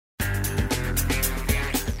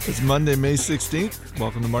It's Monday, May 16th.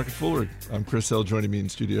 Welcome to Market Foolery. I'm Chris Hill. Joining me in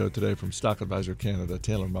studio today from Stock Advisor Canada,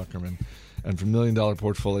 Taylor Muckerman, and from $1 Million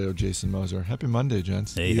Portfolio, Jason Moser. Happy Monday,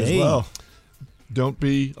 gents. Hey. As well. Don't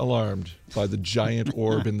be alarmed by the giant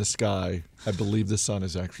orb in the sky. I believe the sun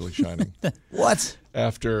is actually shining. What?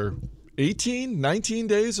 After 18, 19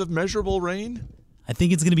 days of measurable rain? I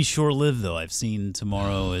think it's going to be short-lived, though. I've seen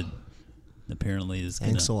tomorrow it apparently is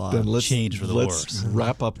going to change for the worse. Let's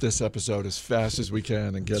wrap up this episode as fast as we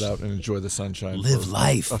can and get out and enjoy the sunshine. Live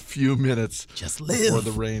life. A few minutes. Just live. Before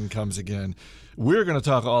the rain comes again. We're going to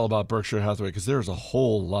talk all about Berkshire Hathaway because there's a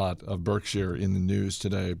whole lot of Berkshire in the news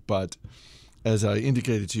today. But as I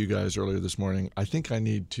indicated to you guys earlier this morning, I think I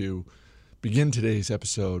need to begin today's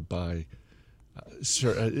episode by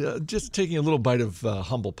just taking a little bite of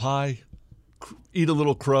humble pie, eat a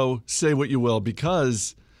little crow, say what you will,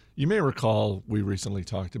 because you may recall we recently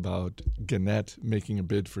talked about Gannett making a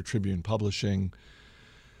bid for Tribune Publishing,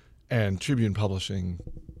 and Tribune Publishing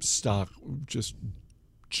stock just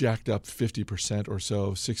jacked up 50% or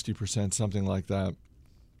so, 60%, something like that.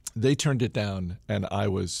 They turned it down, and I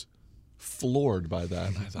was floored by that.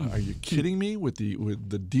 And I thought, are you kidding me with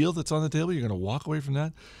the deal that's on the table? You're going to walk away from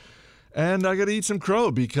that? And I got to eat some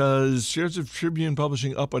crow because shares of Tribune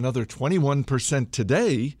Publishing up another 21%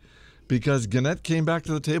 today because Gannett came back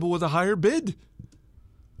to the table with a higher bid.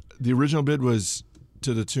 The original bid was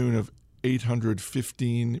to the tune of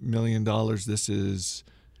 $815 million. This is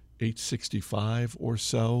 $865 or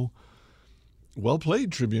so. Well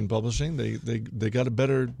played, Tribune Publishing. They got a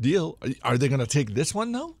better deal. Are they going to take this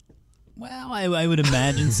one, though? Well, I would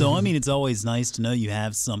imagine so. I mean, it's always nice to know you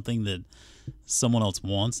have something that someone else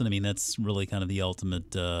wants, and I mean that's really kind of the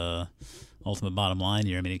ultimate bottom line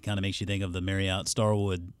here. I mean, it kind of makes you think of the Marriott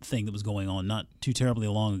Starwood thing that was going on not too terribly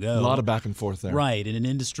long ago. A lot of back and forth there, right? In an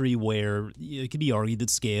industry where it could be argued that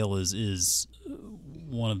scale is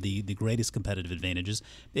one of the greatest competitive advantages.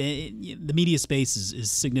 The media space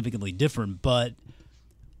is significantly different, but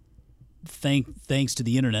thanks to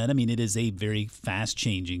the internet, I mean, it is a very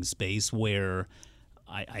fast-changing space where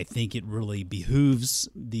I think it really behooves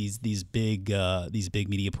these big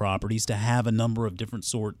media properties to have a number of different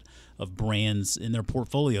sort of brands in their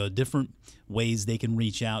portfolio, different ways they can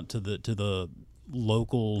reach out to the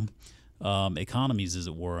local economies, as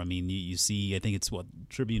it were. I mean, you see, I think it's what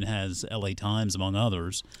Tribune has, LA Times among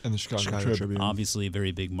others, and the Chicago Tribune. Obviously, a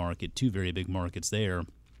very big market, two very big markets there.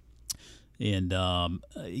 And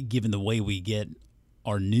given the way we get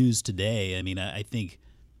our news today, I mean, I think.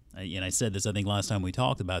 And I said this, I think last time we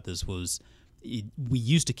talked about this, we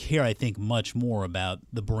used to care, I think, much more about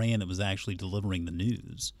the brand that was actually delivering the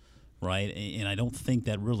news, right? And I don't think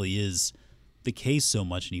that really is the case so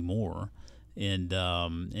much anymore. And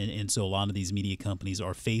so a lot of these media companies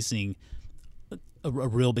are facing a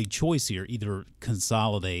real big choice here, either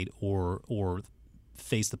consolidate or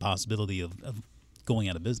face the possibility of going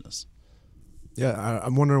out of business. Yeah,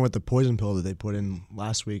 I'm wondering what the poison pill that they put in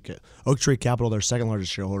last week. Oaktree Capital, their second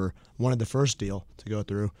largest shareholder, wanted the first deal to go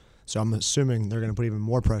through. So I'm assuming they're going to put even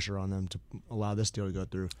more pressure on them to allow this deal to go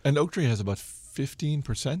through. And Oaktree has about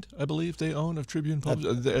 15%, I believe, they own of Tribune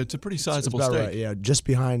Publishing. It's a pretty sizable it's about stake. Right, yeah, just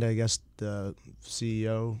behind, I guess, the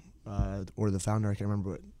CEO or the founder. I can't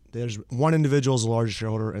remember. But there's one individual is the largest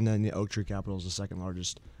shareholder, and then the Oaktree Capital is the second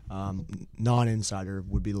largest. Non-insider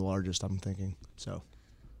would be the largest, I'm thinking. So.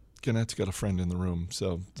 Gannett's got a friend in the room,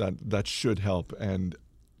 so that should help. And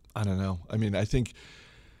I don't know. I mean, I think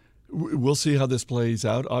we'll see how this plays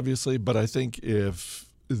out, obviously. But I think if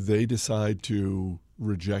they decide to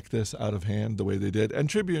reject this out of hand the way they did, and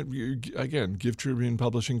Tribune, again, give Tribune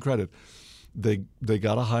Publishing credit, they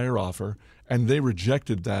got a higher offer, and they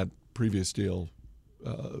rejected that previous deal.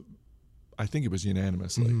 I think it was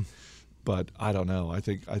unanimously. Mm-hmm. But I don't know. I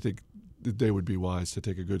think they would be wise to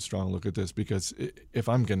take a good, strong look at this because if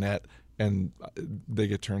I'm Gannett and they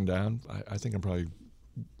get turned down, I think I'm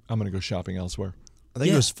going to go shopping elsewhere. I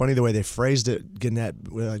think it was funny the way they phrased it, Gannett.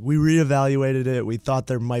 We reevaluated it. We thought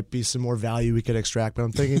there might be some more value we could extract, but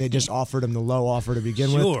I'm thinking they just offered him the low offer to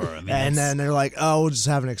begin with. Sure. I mean, and then they're like, we'll just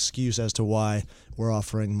have an excuse as to why we're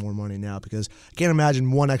offering more money now because I can't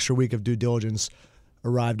imagine one extra week of due diligence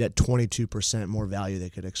arrived at 22% more value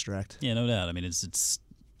they could extract. Yeah, no doubt. I mean, it's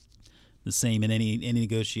the same in any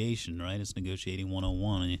negotiation, right? It's negotiating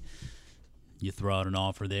 101. You throw out an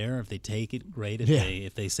offer there. If they take it, great.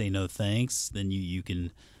 If they say no thanks, then you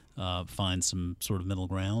can find some sort of middle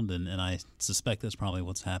ground. And I suspect that's probably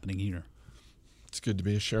what's happening here. It's good to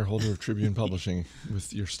be a shareholder of Tribune Publishing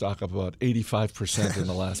with your stock up about 85% in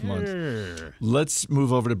the last month. Let's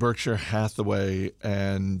move over to Berkshire Hathaway,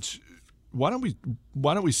 and why don't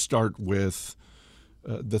we start with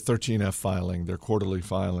the 13F filing, their quarterly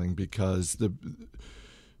filing, because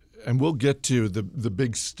and we'll get to the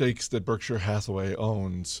big stakes that Berkshire Hathaway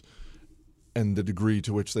owns and the degree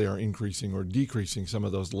to which they are increasing or decreasing some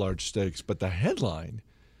of those large stakes. But the headline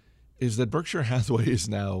is that Berkshire Hathaway is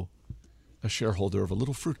now a shareholder of a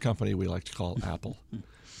little fruit company we like to call Apple.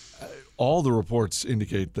 All the reports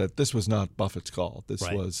indicate that this was not Buffett's call. This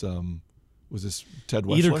Right. was this Ted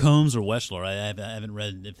Weschler? Either Combs or Weschler. I haven't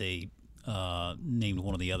read if they named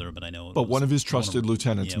one or the other, but I know. But one of his trusted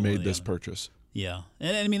lieutenants one or made the this other. purchase. Yeah,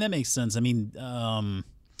 and I mean that makes sense. I mean,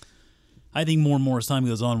 I think more and more as time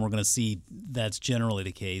goes on, we're going to see that's generally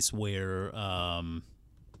the case where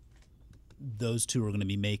those two are going to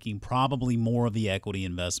be making probably more of the equity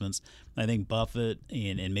investments. I think Buffett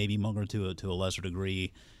and maybe Munger to a lesser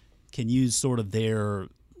degree can use sort of their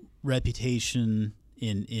reputation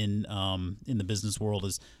in the business world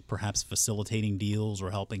as perhaps facilitating deals or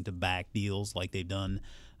helping to back deals like they've done,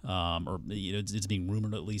 or it's being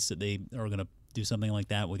rumored at least that they are going to do something like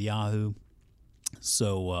that with Yahoo.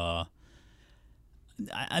 So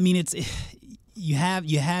I mean, it's you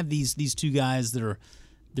have these two guys that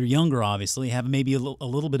they're younger, obviously, have maybe a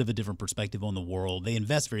little bit of a different perspective on the world. They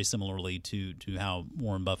invest very similarly to how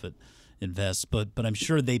Warren Buffett invests, but I'm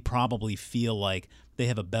sure they probably feel like they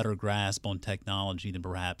have a better grasp on technology than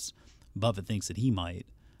perhaps Buffett thinks that he might,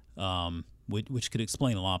 which could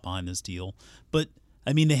explain a lot behind this deal. But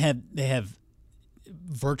I mean, they have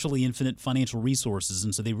virtually infinite financial resources,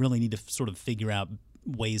 and so they really need to sort of figure out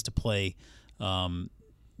ways to play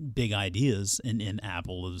big ideas, and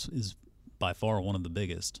Apple is by far one of the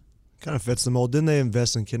biggest. Kind of fits the mold. Didn't they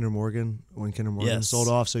invest in Kinder Morgan when Kinder Morgan Yes. sold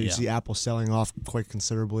off? So you Yeah. see Apple selling off quite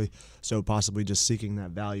considerably. So possibly just seeking that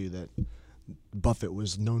value that Buffett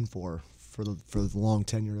was known for the long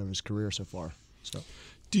tenure of his career so far. So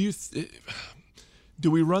Do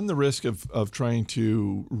we run the risk of trying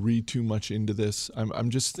to read too much into this? I'm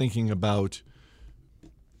just thinking about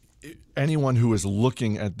anyone who is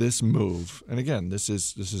looking at this move, and again, this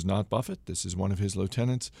is not Buffett. This is one of his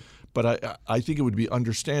lieutenants. But I think it would be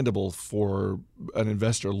understandable for an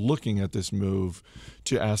investor looking at this move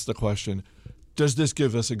to ask the question, does this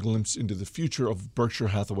give us a glimpse into the future of Berkshire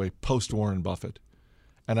Hathaway post-Warren Buffett?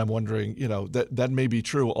 And I'm wondering, that may be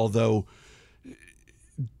true, although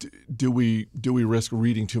do we risk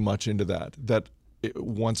reading too much into that? That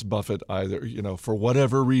once Buffett either, for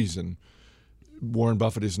whatever reason, Warren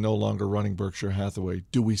Buffett is no longer running Berkshire Hathaway,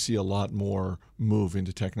 do we see a lot more move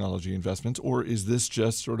into technology investments? Or is this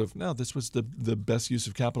just sort of, no, this was the best use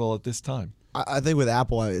of capital at this time? I think with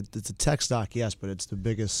Apple, it's a tech stock, yes, but it's the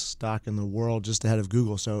biggest stock in the world, just ahead of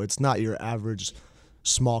Google. So it's not your average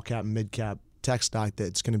small cap, mid cap tech stock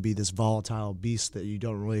that's going to be this volatile beast that you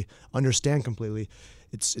don't really understand completely.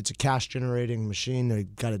 It's a cash generating machine. They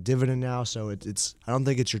got a dividend now, so it's I don't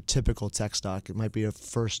think it's your typical tech stock. It might be a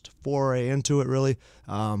first foray into it, really,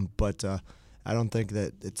 but I don't think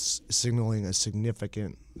that it's signaling a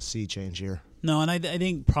significant sea change here. No, and I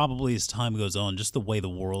think probably as time goes on, just the way the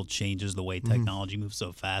world changes, the way technology moves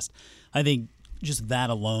so fast, I think just that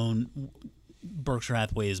alone, Berkshire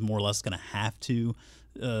Hathaway is more or less going to have to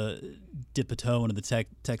dip a toe into the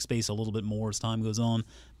tech space a little bit more as time goes on.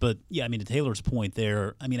 But yeah, I mean, to Taylor's point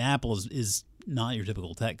there, I mean, Apple is not your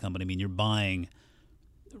typical tech company. I mean, you're buying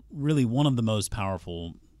really one of the most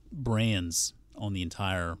powerful brands on the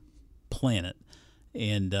entire planet,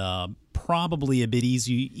 and probably a bit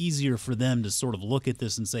easier for them to sort of look at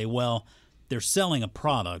this and say, well, they're selling a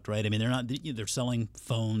product, right? I mean, they're selling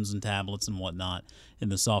phones and tablets and whatnot,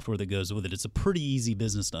 and the software that goes with it. It's a pretty easy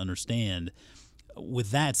business to understand.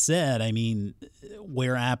 With that said, I mean,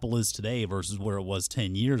 where Apple is today versus where it was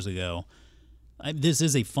 10 years ago, this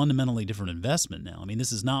is a fundamentally different investment now. I mean,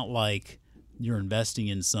 this is not like you're investing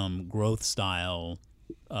in some growth style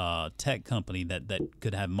tech company that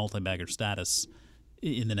could have multi-bagger status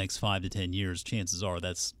in the next 5 to 10 years. Chances are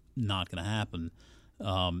that's not going to happen.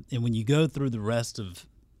 And when you go through the rest of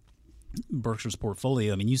Berkshire's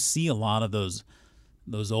portfolio, I mean, you see a lot of those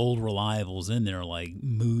old reliables in there, like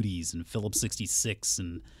Moody's and Phillips 66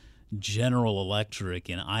 and General Electric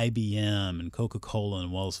and IBM and Coca-Cola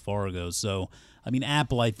and Wells Fargo. So, I mean,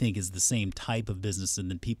 Apple, I think, is the same type of business, and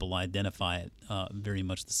then people identify it very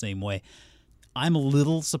much the same way. I'm a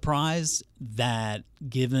little surprised that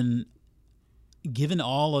given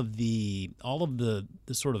all of the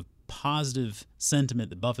sort of positive sentiment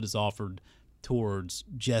that Buffett has offered towards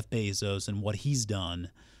Jeff Bezos and what he's done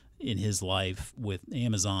in his life with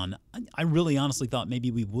Amazon, I really honestly thought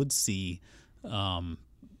maybe we would see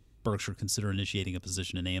Berkshire consider initiating a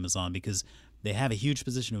position in Amazon, because they have a huge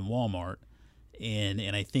position in Walmart,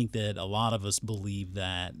 and I think that a lot of us believe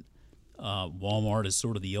that Walmart is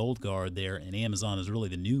sort of the old guard there, and Amazon is really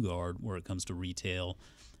the new guard where it comes to retail.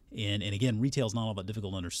 And again, retail is not all that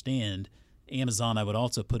difficult to understand. Amazon, I would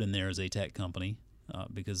also put in there as a tech company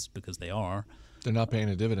because they are. They're not paying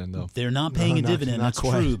a dividend, though. They're not paying a dividend. Not That's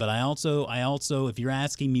quite. true. But I also, if you're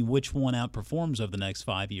asking me which one outperforms over the next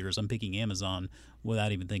 5 years, I'm picking Amazon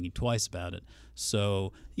without even thinking twice about it.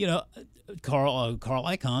 So, Carl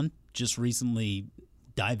Icahn just recently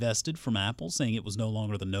divested from Apple, saying it was no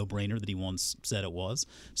longer the no-brainer that he once said it was.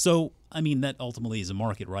 So, I mean, that ultimately is a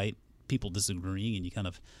market, right? People disagreeing, and you kind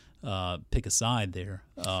of pick a side there.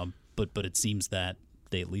 But it seems that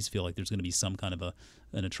they at least feel like there's going to be some kind of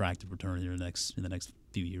an attractive return in the next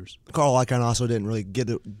few years. Carl Icahn also didn't really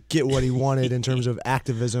get what he wanted in terms of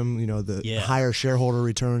activism, higher shareholder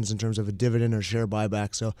returns in terms of a dividend or share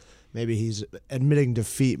buyback. So maybe he's admitting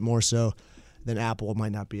defeat more so than Apple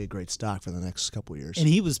might not be a great stock for the next couple of years. And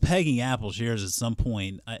he was pegging Apple shares at some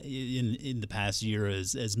point in the past year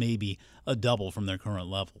as maybe a double from their current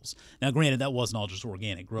levels. Now, granted, that wasn't all just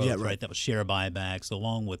organic growth, right? That was share buybacks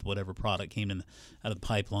along with whatever product came out of the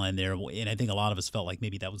pipeline there. And I think a lot of us felt like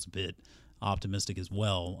maybe that was a bit optimistic as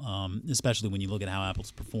well, especially when you look at how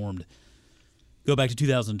Apple's performed. Go back to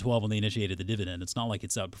 2012 when they initiated the dividend. It's not like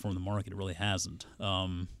it's outperformed the market. It really hasn't.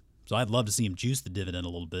 So I'd love to see him juice the dividend a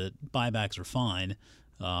little bit. Buybacks are fine.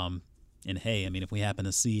 And hey, I mean, if we happen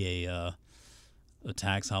to see a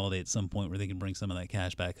tax holiday at some point where they can bring some of that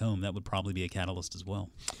cash back home, that would probably be a catalyst as well.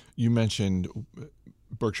 You mentioned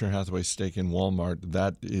Berkshire Hathaway's stake in Walmart.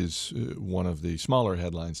 That is one of the smaller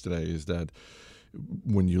headlines today, is that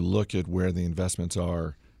when you look at where the investments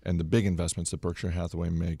are and the big investments that Berkshire Hathaway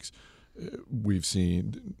makes, we've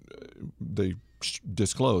seen they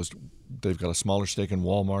disclosed they've got a smaller stake in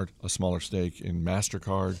Walmart, a smaller stake in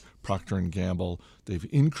MasterCard, Procter & Gamble. They've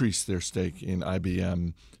increased their stake in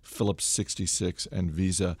IBM, Phillips 66, and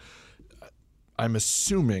Visa. I'm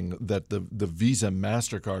assuming that the Visa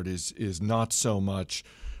MasterCard is not so much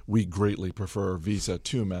we greatly prefer Visa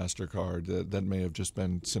to MasterCard. That may have just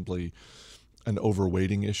been simply an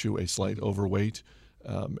overweighting issue, a slight overweight.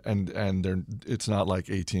 And it's not like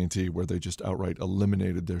AT&T where they just outright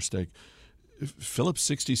eliminated their stake. Phillips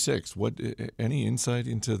 66, any insight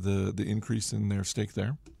into the increase in their stake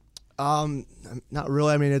there? Not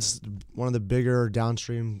really. I mean, it's one of the bigger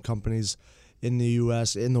downstream companies in the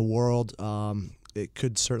U.S., in the world. It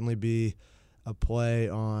could certainly be a play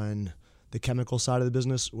on the chemical side of the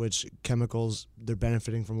business, which chemicals, they're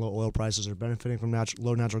benefiting from low oil prices, they're benefiting from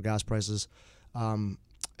low natural gas prices.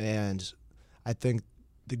 And I think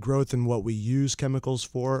the growth in what we use chemicals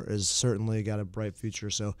for is certainly got a bright future.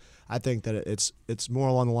 So I think that it's more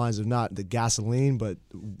along the lines of not the gasoline, but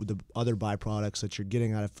the other byproducts that you're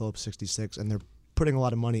getting out of Phillips 66, and they're putting a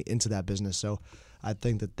lot of money into that business. So I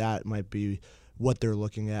think that might be what they're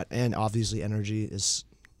looking at. And obviously energy has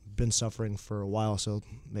been suffering for a while, so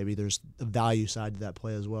maybe there's a value side to that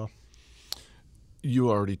play as well. You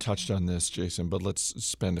already touched on this, Jason, but let's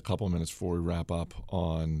spend a couple minutes before we wrap up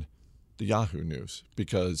on the Yahoo news,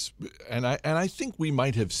 because I think we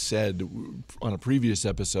might have said on a previous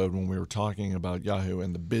episode when we were talking about Yahoo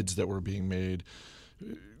and the bids that were being made,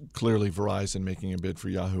 clearly Verizon making a bid for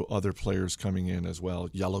Yahoo, other players coming in as well,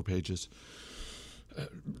 Yellow Pages,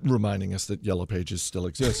 reminding us that Yellow Pages still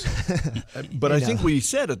exists. But I think we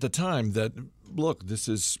said at the time that, look, this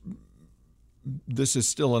is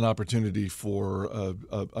still an opportunity for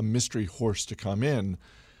a mystery horse to come in.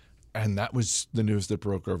 And that was the news that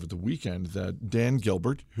broke over the weekend, that Dan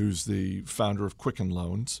Gilbert, who's the founder of Quicken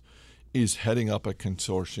Loans, is heading up a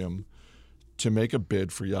consortium to make a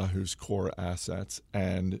bid for Yahoo's core assets.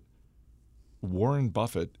 And Warren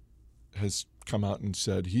Buffett has come out and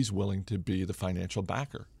said he's willing to be the financial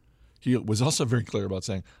backer. He was also very clear about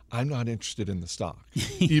saying, I'm not interested in the stock,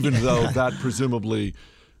 even though that presumably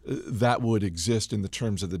that would exist in the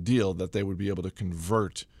terms of the deal, that they would be able to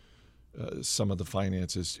convert some of the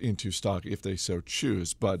finances into stock if they so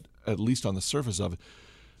choose. But at least on the surface of it,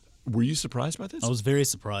 were you surprised by this? I was very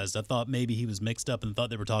surprised. I thought maybe he was mixed up and thought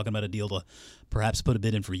they were talking about a deal to perhaps put a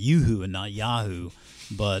bid in for Yoo-hoo and not Yahoo.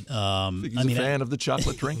 But he's a fan of the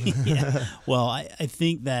chocolate drink. Yeah. Well, I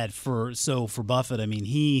think that for Buffett, I mean,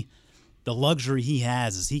 the luxury he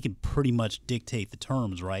has is he can pretty much dictate the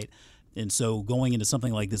terms, right? And so going into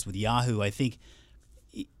something like this with Yahoo, I think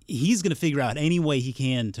he's going to figure out any way he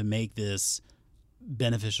can to make this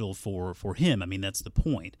beneficial for him. I mean, that's the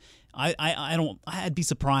point. I'd be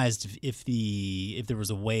surprised if there was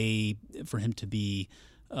a way for him to be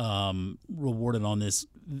rewarded on this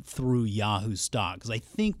through Yahoo stock, because I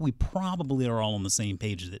think we probably are all on the same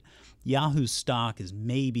page that Yahoo stock is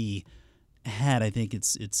maybe had, I think,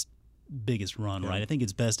 its biggest run, right? I think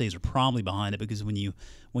its best days are probably behind it, because when you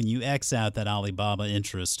X out that Alibaba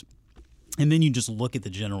interest, and then you just look at the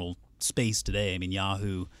general space today, I mean,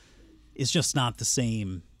 Yahoo is just not the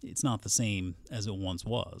same. It's not the same as it once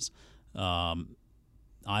was.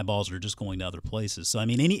 Eyeballs are just going to other places. So I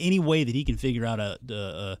mean, any way that he can figure out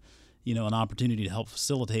an opportunity to help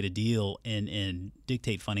facilitate a deal and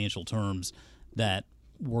dictate financial terms that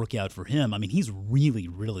work out for him. I mean, he's really,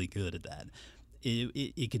 really good at that.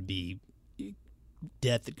 It could be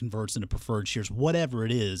debt that converts into preferred shares, whatever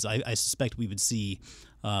it is. I suspect we would see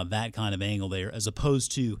that kind of angle there, as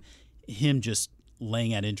opposed to him just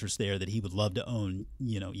laying out interest there that he would love to own,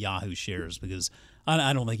 Yahoo shares, because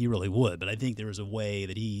I don't think he really would. But I think there is a way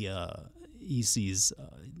that he sees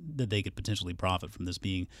that they could potentially profit from this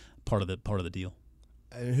being part of the deal.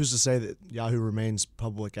 And who's to say that Yahoo remains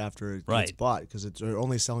public after it gets bought? Because they're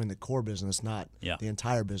only selling the core business, not the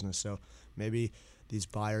entire business. So maybe these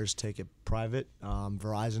buyers take it private.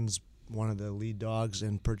 Verizon's one of the lead dogs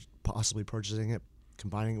in possibly purchasing it,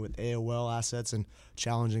 combining it with AOL assets and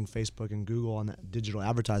challenging Facebook and Google on the digital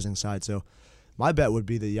advertising side. So my bet would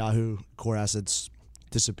be that Yahoo core assets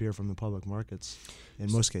disappear from the public markets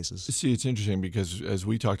in most cases. See, it's interesting because, as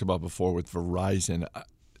we talked about before with Verizon,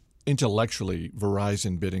 intellectually,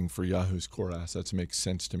 Verizon bidding for Yahoo's core assets makes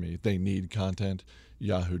sense to me. They need content.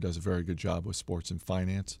 Yahoo does a very good job with sports and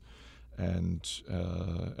finance. And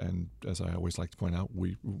as I always like to point out,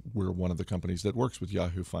 we're one of the companies that works with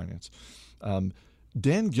Yahoo Finance.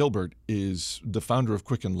 Dan Gilbert is the founder of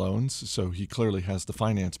Quicken Loans, so he clearly has the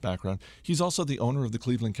finance background. He's also the owner of the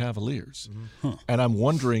Cleveland Cavaliers. And I'm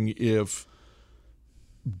wondering if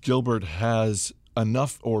Gilbert has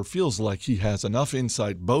enough, or feels like he has enough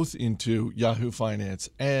insight both into Yahoo Finance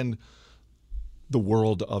and the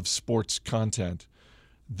world of sports content,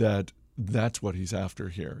 that's what he's after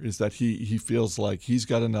here, is that he feels like he's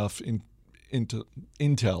got enough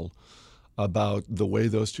intel about the way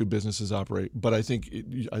those two businesses operate. But I think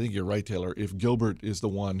you're right, Taylor. If Gilbert is the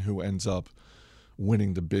one who ends up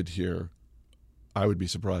winning the bid here, I would be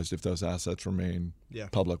surprised if those assets remain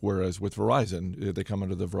public. Whereas with Verizon, if they come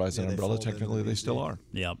under the Verizon umbrella, technically they still are.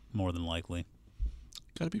 Yeah, more than likely.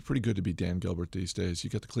 Got to be pretty good to be Dan Gilbert these days. You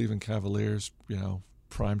got the Cleveland Cavaliers,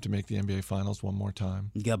 primed to make the NBA Finals one more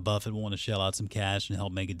time. You got Buffett wanting to shell out some cash and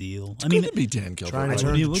help make a deal. It's good to be Dan Gilbert. Trying to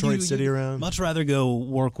turn Detroit City around. Much rather go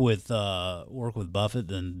work with Buffett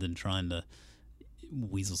than trying to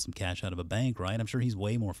weasel some cash out of a bank, right? I'm sure he's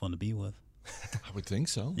way more fun to be with. I would think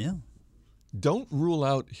so. Yeah. Don't rule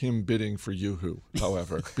out him bidding for Yoo-Hoo,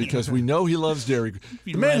 however, because we know he loves dairy.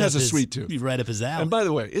 The man has a sweet tooth. Be right up his alley. And by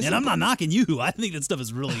the way, and I'm not knocking Yoo-Hoo. I think that stuff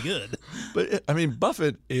is really good. But I mean,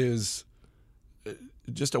 Buffett is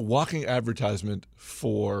just a walking advertisement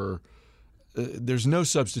for. There's no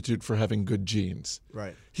substitute for having good genes.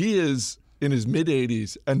 Right. He is in his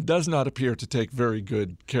mid-80s and does not appear to take very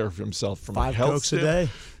good care of himself from a health Cokes a day.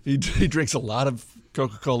 He drinks a lot of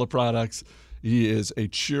Coca-Cola products. He is a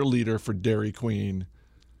cheerleader for Dairy Queen.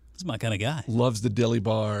 He's my kind of guy. Loves the dilly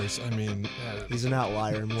bars. I mean, he's an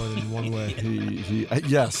outlier in more than one way.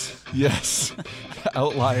 Yes.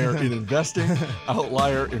 Outlier in investing,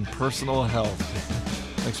 outlier in personal health.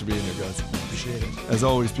 Thanks for being here, guys. Appreciate it. As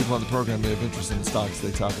always, people on the program may have interest in the stocks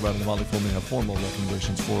they talk about, and the Motley Fool may have formal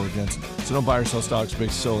recommendations for or against. So don't buy or sell stocks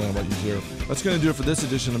based solely on what you hear. That's going to do it for this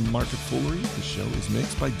edition of Market Foolery. The show is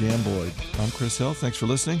mixed by Dan Boyd. I'm Chris Hill. Thanks for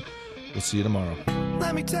listening. We'll see you tomorrow.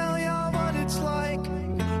 Let me tell you what it's like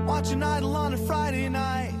watching Idol on a Friday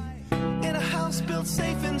night in a house built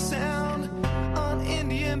safe and sound on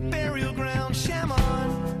Indian burial ground. Sham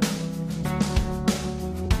on.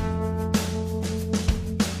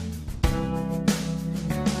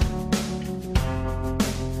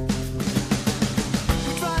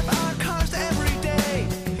 We drive our cars every day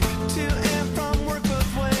to and from work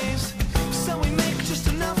both ways, so we make just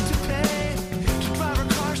enough to pay to drive our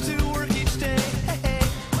cars to work each day. Hey.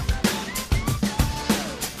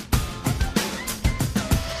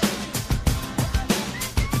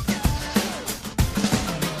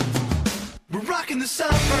 We're rocking the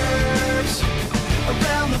suburbs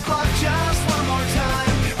around the block just one more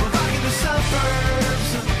time. We're rocking the suburbs,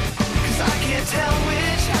 'cause I can't tell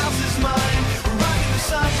which house is mine. We're rocking the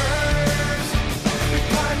suburbs. We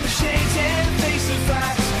park the shades and face the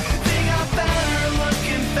facts. They got better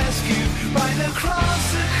looking fescue right across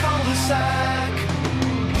the cul-de-sac.